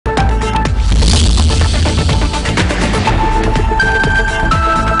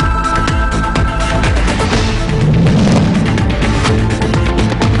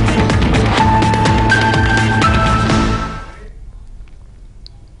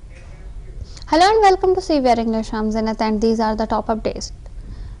Hello and welcome to CVR English. I'm Zenith and these are the top updates.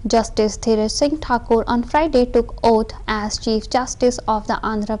 Justice Dheeraj Singh Thakur on Friday took oath as Chief Justice of the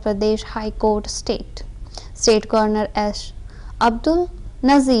Andhra Pradesh High Court State. State Governor S. Abdul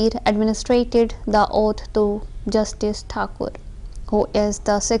Nazir administered the oath to Justice Thakur, who is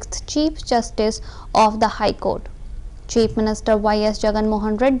the 6th Chief Justice of the High Court. Chief Minister Y.S. Jagan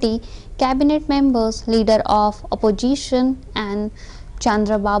Mohan Reddy, cabinet members, leader of opposition and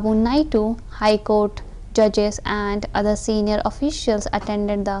Chandrababu Naidu, High Court judges and other senior officials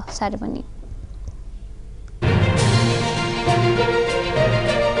attended the ceremony.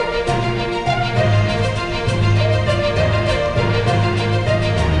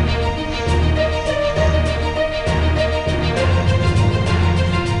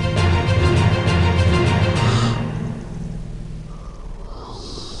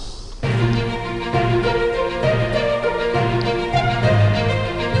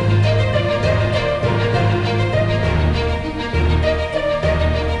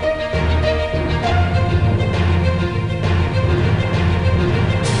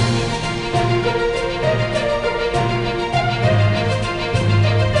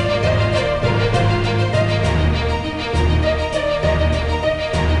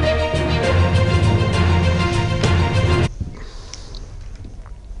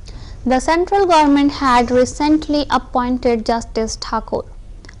 The central government had recently appointed Justice Thakur,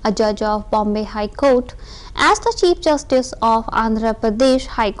 a judge of Bombay High Court, as the Chief Justice of Andhra Pradesh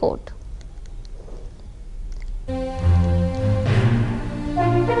High Court.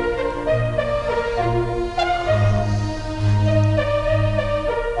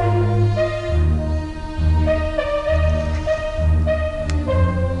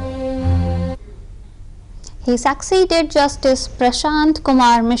 He succeeded Justice Prashant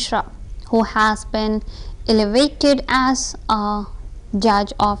Kumar Mishra, who has been elevated as a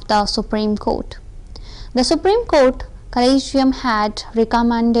judge of the Supreme Court. The Supreme Court Collegium had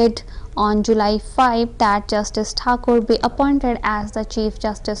recommended on July 5 that Justice Thakur be appointed as the Chief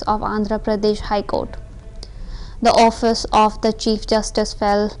Justice of Andhra Pradesh High Court. The office of the Chief Justice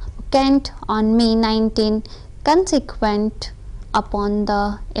fell vacant on May 19, consequent upon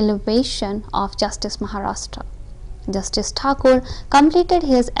the elevation of Justice Maharashtra. Justice Thakur completed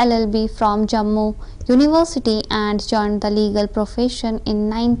his LLB from Jammu University and joined the legal profession in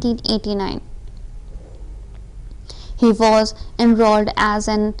 1989. He was enrolled as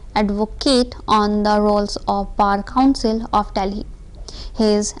an advocate on the rolls of Bar Council of Delhi.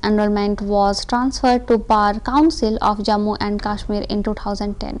 His enrollment was transferred to Bar Council of Jammu and Kashmir in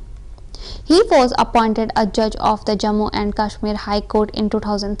 2010. He was appointed a judge of the Jammu and Kashmir High Court in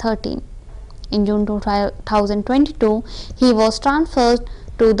 2013. In June 2022, he was transferred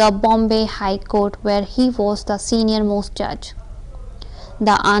to the Bombay High Court, where he was the senior most judge.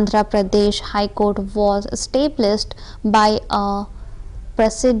 The Andhra Pradesh High Court was established by a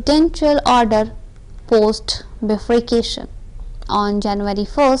presidential order post bifurcation on January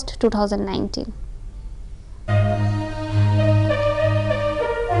 1, 2019.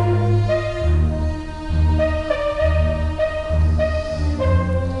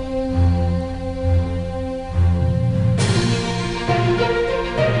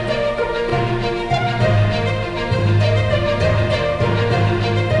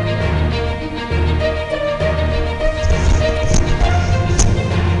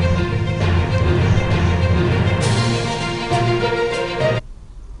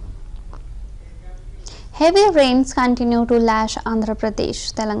 Heavy rains continue to lash Andhra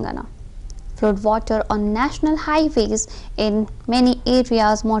Pradesh, Telangana. Flood water on national highways in many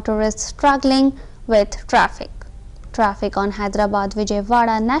areas, motorists struggling with traffic. Traffic on Hyderabad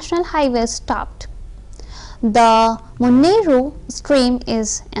Vijayawada national highway stopped. The Munneru stream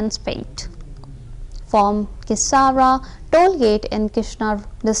is unspent from Kisara toll gate in Krishna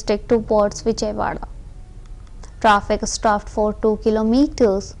district towards Vijayawada. Traffic stopped for 2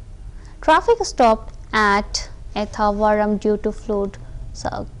 kilometers. Traffic stopped at Ethavaram due to flood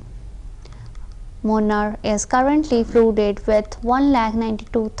surge. Munnar is currently flooded with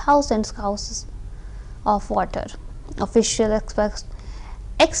 192,000 houses of water. Officials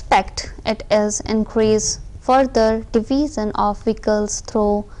expect it is increase further division of vehicles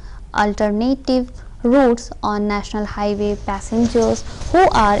through alternative routes on national highway. Passengers who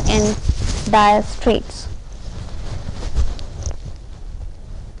are in dire straits.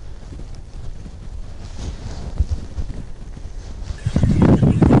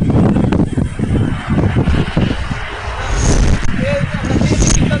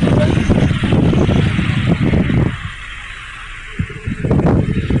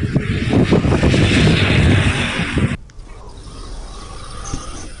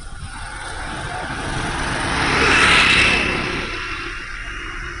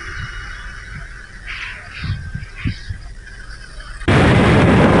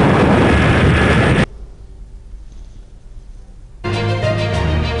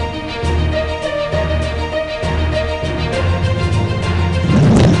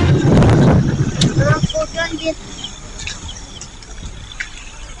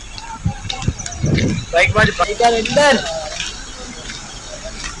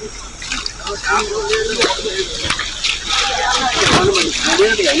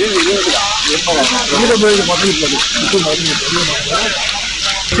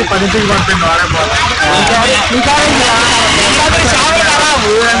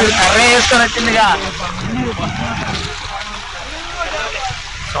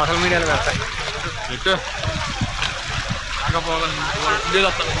 Social మీడియాలో పెడతాయి.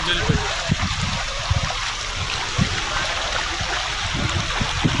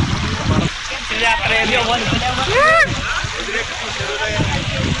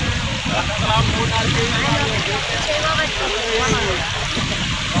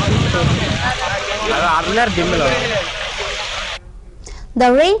 The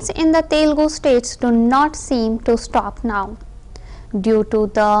rains in the Telugu states do not seem to stop now. Due to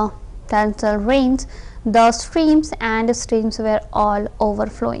the torrential rains, the streams and streams were all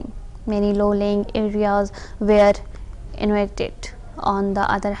overflowing. Many low-lying areas were inundated. On the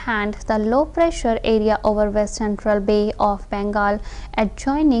other hand, the low pressure area over West Central Bay of Bengal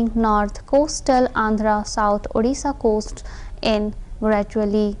adjoining north coastal Andhra South Odisha coast in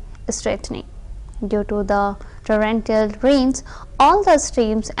gradually straightening. Due to the torrential rains, all the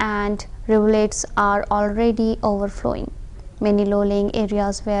streams and rivulets are already overflowing. Many low-lying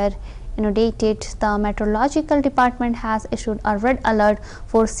areas were inundated. The meteorological department has issued a red alert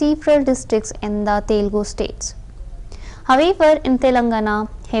for several districts in the Telugu states. However, in Telangana,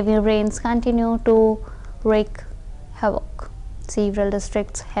 heavy rains continue to wreak havoc. Several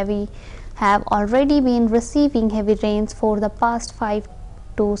districts have already been receiving heavy rains for the past 5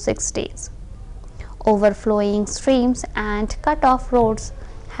 to 6 days. Overflowing streams and cut-off roads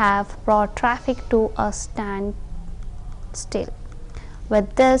have brought traffic to a standstill. With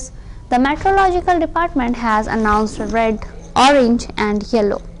this, the meteorological department has announced red, orange and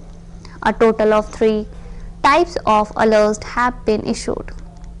yellow. A total of 3 types of alerts have been issued.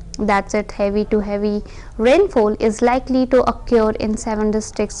 That's it. Heavy to heavy rainfall is likely to occur in 7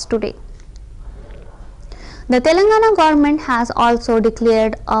 districts today. The Telangana government has also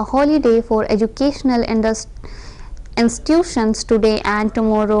declared a holiday for educational institutions today and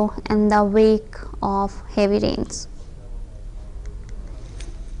tomorrow in the wake of heavy rains.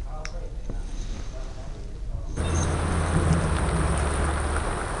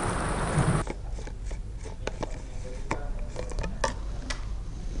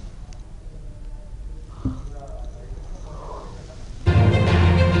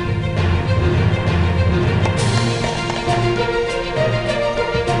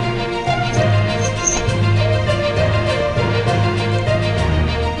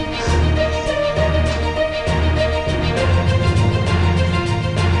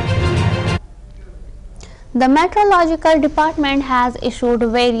 The meteorological department has issued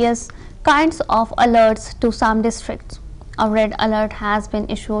various kinds of alerts to some districts. A red alert has been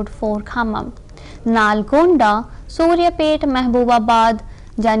issued for Khammam, Nalgonda, Suryapet, Mehboobabaad,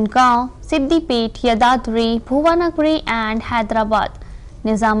 Jangaon, Siddipet, Yadadri, Bhuvanagari and Hyderabad,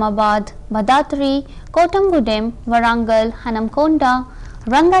 Nizamabad, Bhadadri, Kottamgudem, Warangal, Hanamkonda,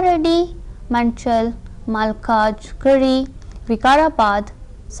 Rangareddy, Manchal, Malkajgiri, Vikarabad,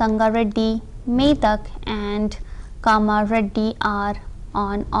 Sangareddy, Medak and Kamareddy are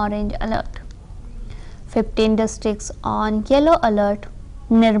on orange alert. 15 districts on yellow alert: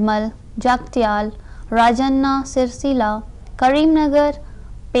 Nirmal, Jagtial, Rajanna, Sirsila, Karimnagar,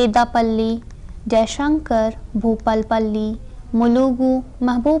 Pedapalli, Jaishankar, Bhupalpalli, Mulugu,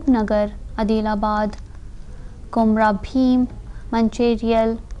 Mahbubnagar, Adilabad, Kumrabhim,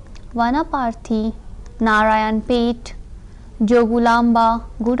 Mancherial, Vanaparthi, Narayanpet, Jogulamba,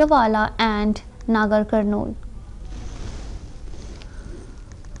 Gudawala and Nagar Karnool.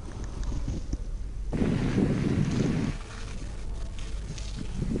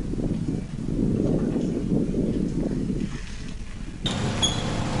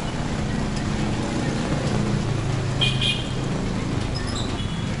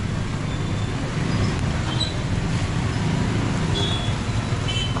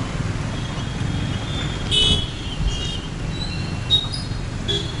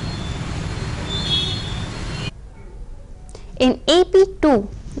 In AP too,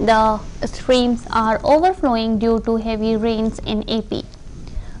 the streams are overflowing due to heavy rains in AP.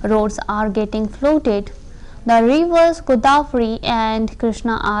 Roads are getting flooded. The rivers Godavari and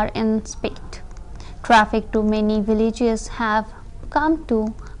Krishna are in spate. Traffic to many villages have come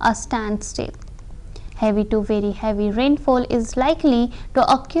to a standstill. Heavy to very heavy rainfall is likely to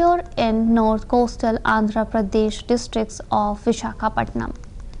occur in north coastal Andhra Pradesh districts of Visakhapatnam,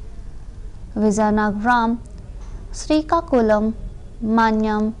 Vizianagaram, Srikakulam,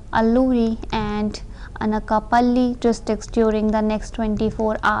 Manyam, Alluri and Anakapalli districts during the next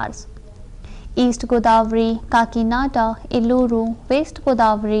 24 hours. East Godavari, Kakinada, Illuru, West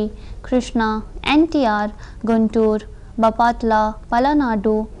Godavari, Krishna, NTR, Guntur, Bapatla,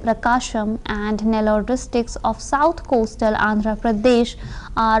 Palanadu, Prakasham and Nellore districts of south coastal Andhra Pradesh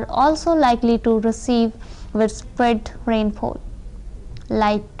are also likely to receive widespread rainfall.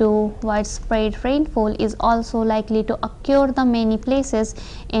 Light to widespread rainfall is also likely to occur in many places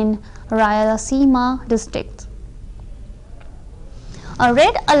in Rayalaseema districts. A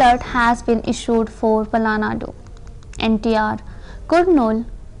red alert has been issued for Palanadu, NTR, Kurnool,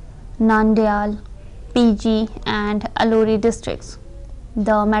 Nandyal, PG and Alluri districts.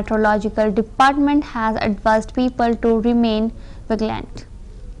 The meteorological department has advised people to remain vigilant.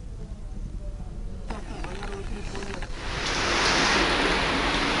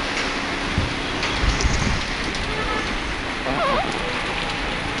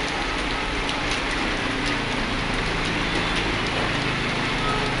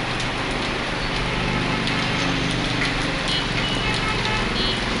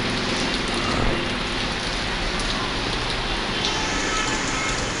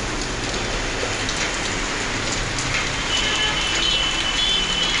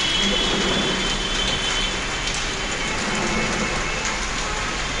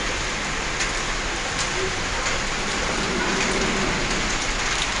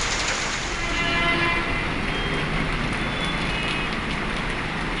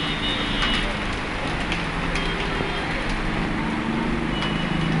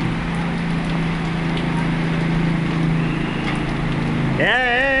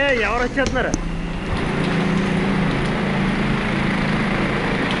 ఎవరు వచ్చేస్తున్నారు?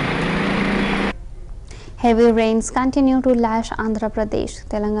 Heavy rains continue to lash Andhra Pradesh.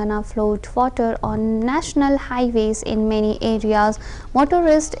 Telangana flood water on national highways in many areas.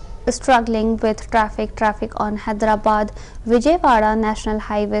 Motorists struggling with traffic on Hyderabad Vijayawada National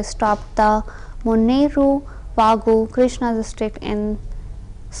Highway stopped the Monneru Vagu Krishna district in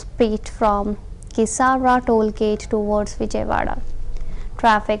speed from Kisara toll gate towards Vijayawada.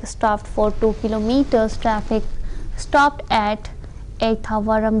 Traffic stopped for 2 kilometers. Traffic stopped at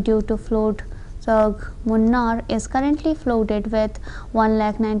Aithavaram due to flood. Munnar is currently flooded with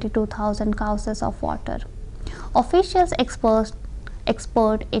 192,000 causes of water. Officials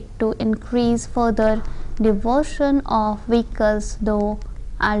expect it to increase further diversion of vehicles though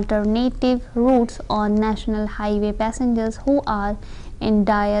alternative routes on national highway passengers who are in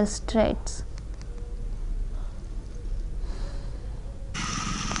dire straits.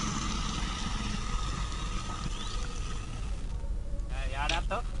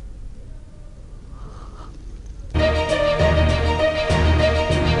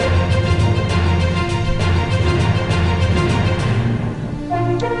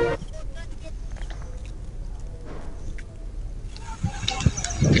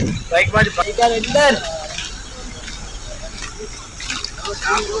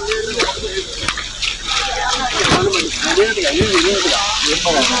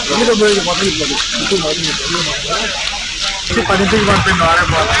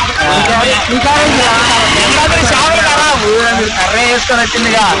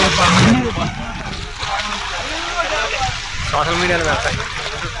 Social మీడియాలో పెడతాయి.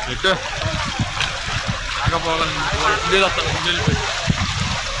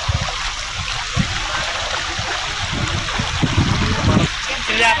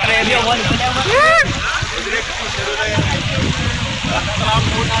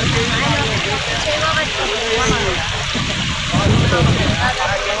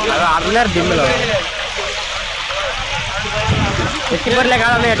 ఆడుతున్నారు దిమ్ములో ఎక్కిపర్లే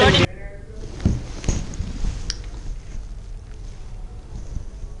కాదు.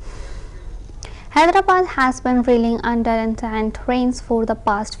 Hyderabad has been reeling under intense rains for the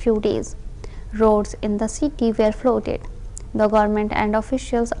past few days. Roads in the city were flooded. The government and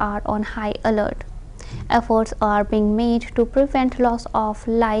officials are on high alert. Efforts are being made to prevent loss of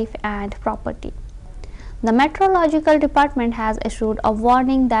life and property. The meteorological department has issued a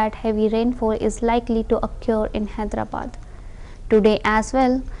warning that heavy rainfall is likely to occur in Hyderabad. Today as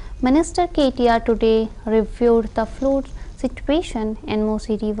well, Minister KTR today reviewed the flood situation in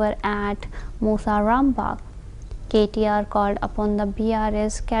Musi River at Musarambagh. KTR called upon the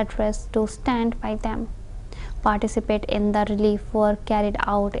BRS cadres to stand by them. Participate in the relief work carried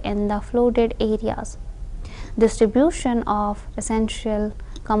out in the flooded areas. Distribution of essential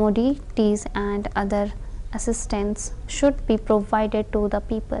commodities and other assistance should be provided to the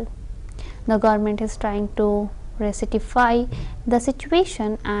people. The government is trying to rectify the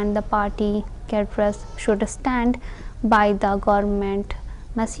situation and the party careers should stand by the government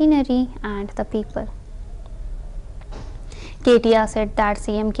machinery and the people. KTR said that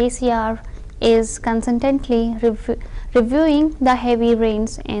CM KCR is consistently reviewing the heavy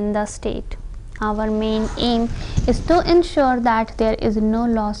rains in the state. Our main aim is to ensure that there is no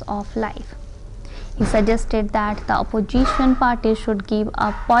loss of life. He suggested that the opposition parties should give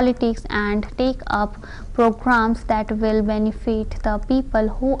up politics and take up programs that will benefit the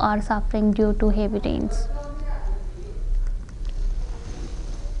people who are suffering due to heavy rains.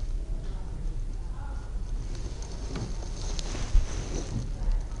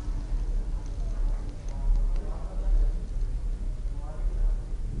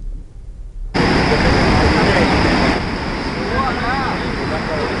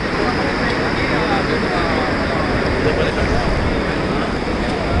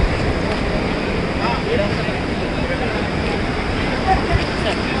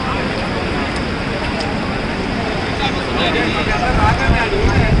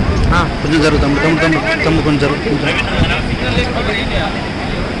 కొంచెం జరుగుతాం తమ్ము కొంచెం జరుగుతుంది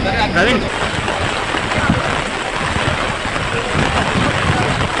ప్రవీణ్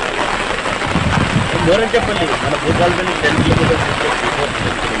దూరం చెప్పండి మన Bhupal 10 kilometres.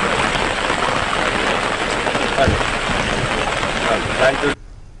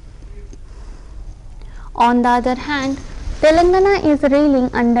 On the other hand, Telangana is reeling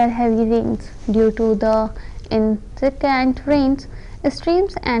under heavy rains. Due to the incessant rains,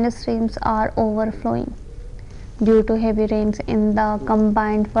 streams are overflowing. Due to heavy rains in the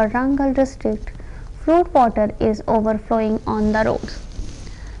combined Warangal district, flood water is overflowing on the roads.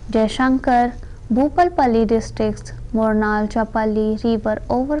 Jaishankar, Bhupalpalli districts, Mornal Chapalli river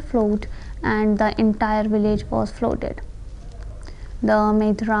overflowed and the entire village was flooded. The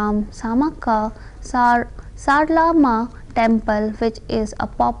Medram Samakka Sarlama temple, which is a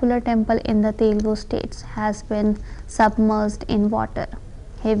popular temple in the Telugu states, has been submerged in water.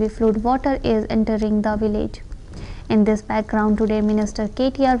 Heavy flood water is entering the village. In this background, today Minister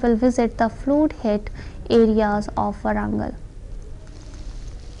KTR will visit the flood hit areas of Warangal.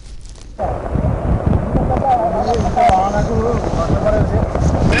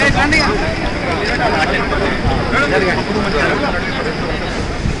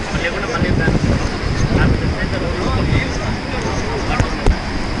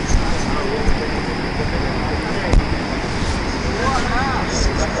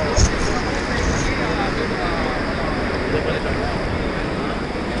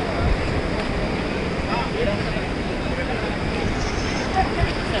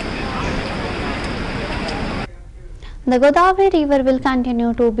 The Godavari river will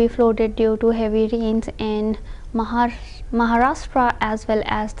continue to be flooded due to heavy rains in Maharashtra as well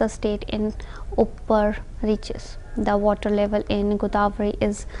as the state in upper reaches. The water level in Godavari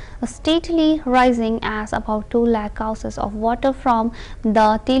is steadily rising as about 2 lakh causes of water from the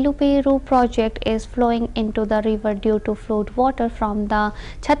Tiluperu project is flowing into the river due to flood water from the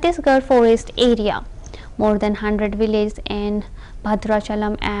Chhattisgarh forest area. More than 100 villages in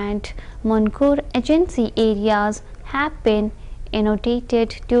Bhadrachalam and Munkur agency areas have been inundated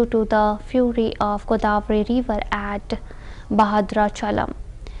due to the fury of Godavari river at Bhadrachalam.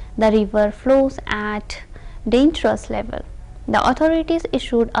 The river flows at dangerous level. The authorities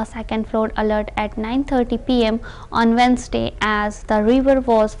issued a second flood alert at 9:30 p.m. on Wednesday as the river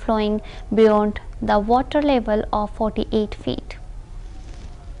was flowing beyond the water level of 48 feet.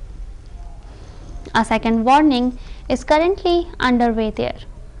 A second warning is currently underway there.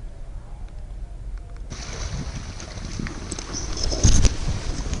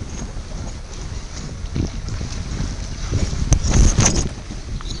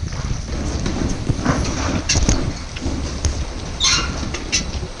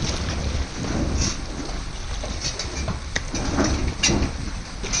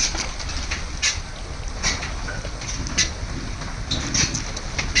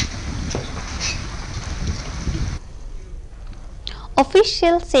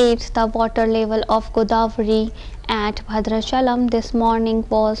 Officials said the water level of Godavari at Bhadrachalam this morning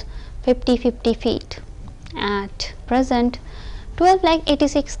was 50 feet. At present,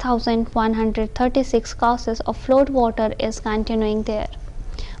 12,86,136 causes of flood water is continuing there.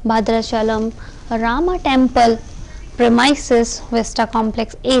 Bhadrachalam Rama Temple premises, Vista Complex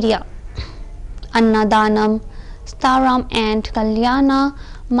area, Annadanam, Staram and Kalyana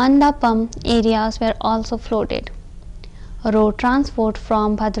Mandapam areas were also flooded. Road transport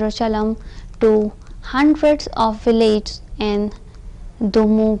from Bhadrachalam to hundreds of villages in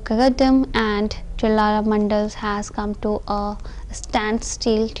Dumugadam and Chillara mandals has come to a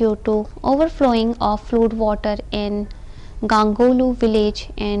standstill due to overflowing of flood water in Gangolu village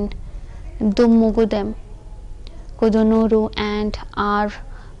in Dumugudem, Kudunuru and our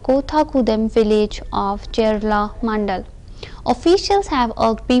Kothakudem village of Cherla Mandal. Officials have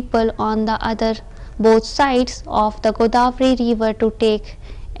urged people on the other both sides of the Godavari river to take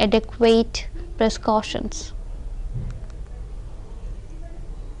adequate precautions.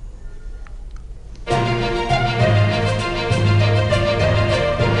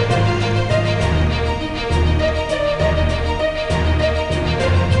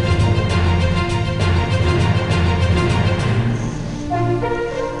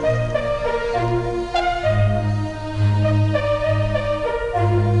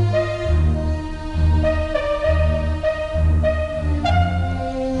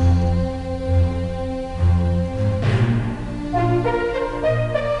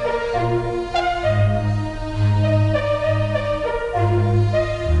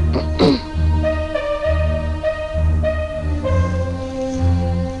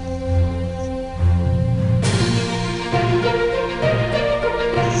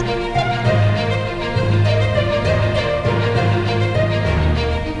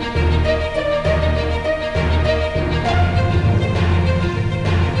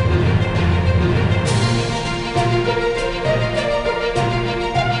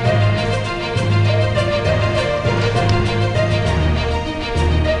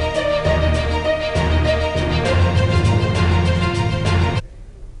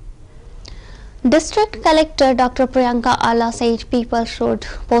 District Collector Dr. Priyanka Ala said people should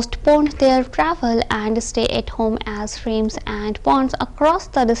postpone their travel and stay at home as streams and ponds across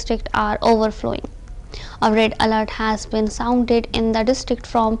the district are overflowing. A red alert has been sounded in the district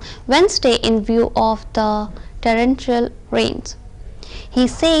from Wednesday in view of the torrential rains. He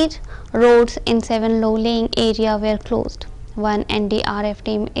said roads in 7 low-lying areas were closed. One NDRF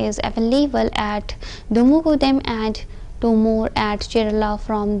team is available at Dumugudem and 2 more at Kerala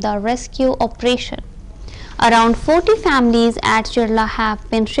from the rescue operation. Around 40 families at Kerala have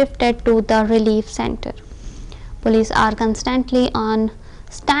been shifted to the relief center. Police are constantly on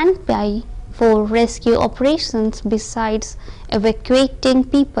standby for rescue operations besides evacuating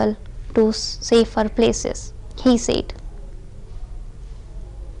people to safer places, he said.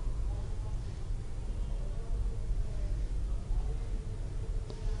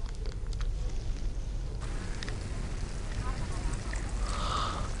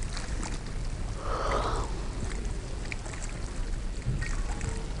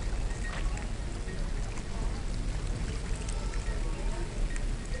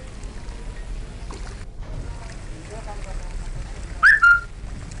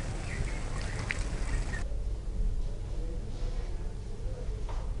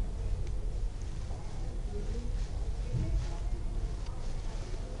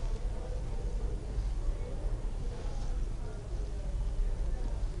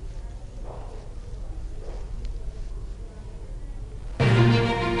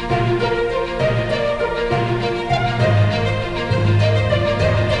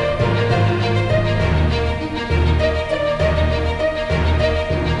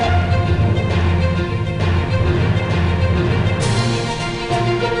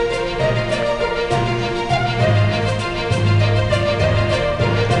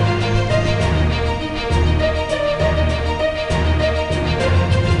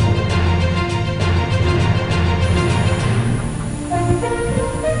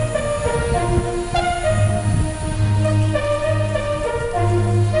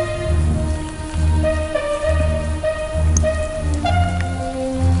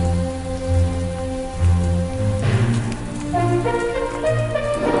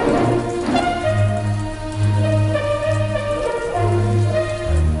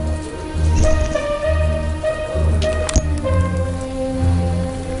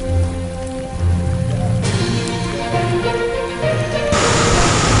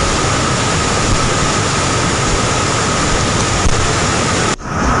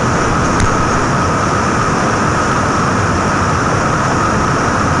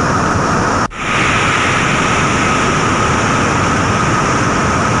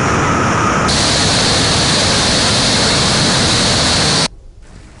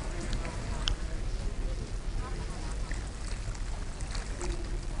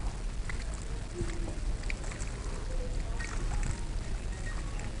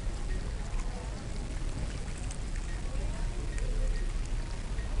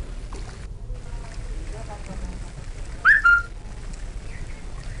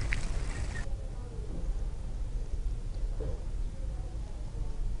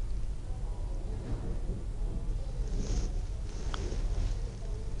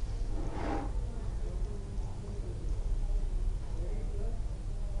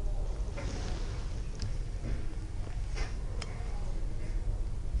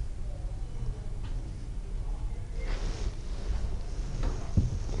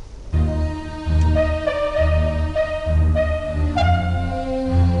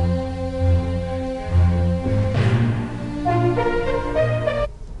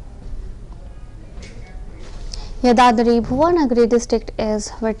 Yadadri Bhuvanagari district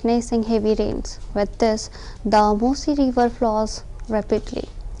is witnessing heavy rains. With this, the Musi river flows rapidly.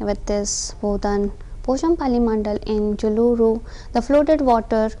 With this, Bodhan Pochampally Mandal in Juluru, the flooded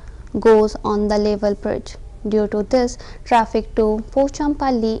water goes on the level bridge. Due to this, traffic to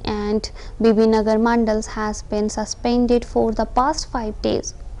Pochampally and Bibinagar mandals has been suspended for the past 5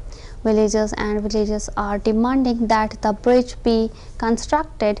 days. Villagers and villages are demanding that the bridge be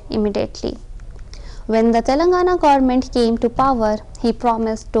constructed immediately. When the Telangana government came to power, he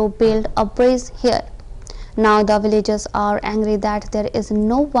promised to build a bridge here. Now the villagers are angry that there is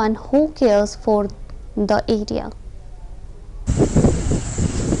no one who cares for the area.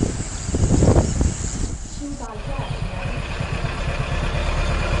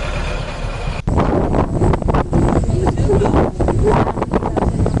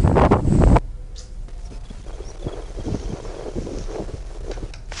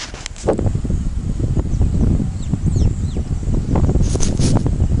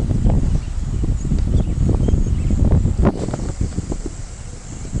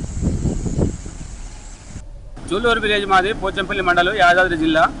 Juluru village మాది పోచంపల్లి మండలం యాదాద్రి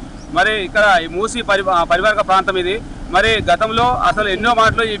జిల్లా. మరి ఇక్కడ ఈ మూసి పరివారక ప్రాంతం ఇది. మరి గతంలో అసలు ఎన్నో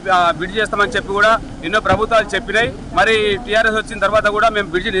మాటలు ఈ బ్రిడ్జ్ చేస్తామని చెప్పి కూడా ఎన్నో ప్రభుత్వాలు చెప్పినాయి. మరి టీఆర్ఎస్ వచ్చిన తర్వాత కూడా మేము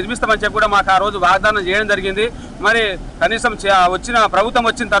బ్రిడ్జ్ నిర్మిస్తామని చెప్పి కూడా మాకు ఆ రోజు వాగ్దానం చేయడం జరిగింది. మరి కనీసం వచ్చిన ప్రభుత్వం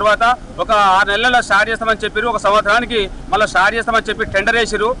వచ్చిన తర్వాత ఒక 6 నెలల్లో స్టార్ట్ చేస్తామని చెప్పారు. ఒక సంవత్సరానికి మళ్ళీ స్టార్ట్ చేస్తామని చెప్పి టెండర్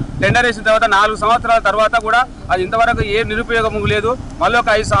వేసారు. టెండర్ వేసిన తర్వాత 4 సంవత్సరాల తర్వాత కూడా అది ఇంతవరకు ఏ నిరుపయోగం లేదు. మళ్ళీ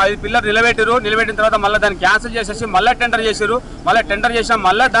ఒక 5 పిల్లర్ నిలబెట్టిన తర్వాత మళ్ళీ దాన్ని క్యాన్సిల్ చేసేసి మళ్ళీ టెండర్ చేశారు. మళ్ళీ టెండర్ చేసినా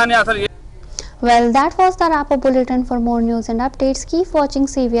మళ్ళీ దాన్ని అసలు. Well, that was the wrap-up bulletin. For more news and updates, keep watching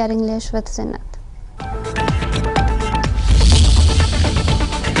CVR English with Sinner.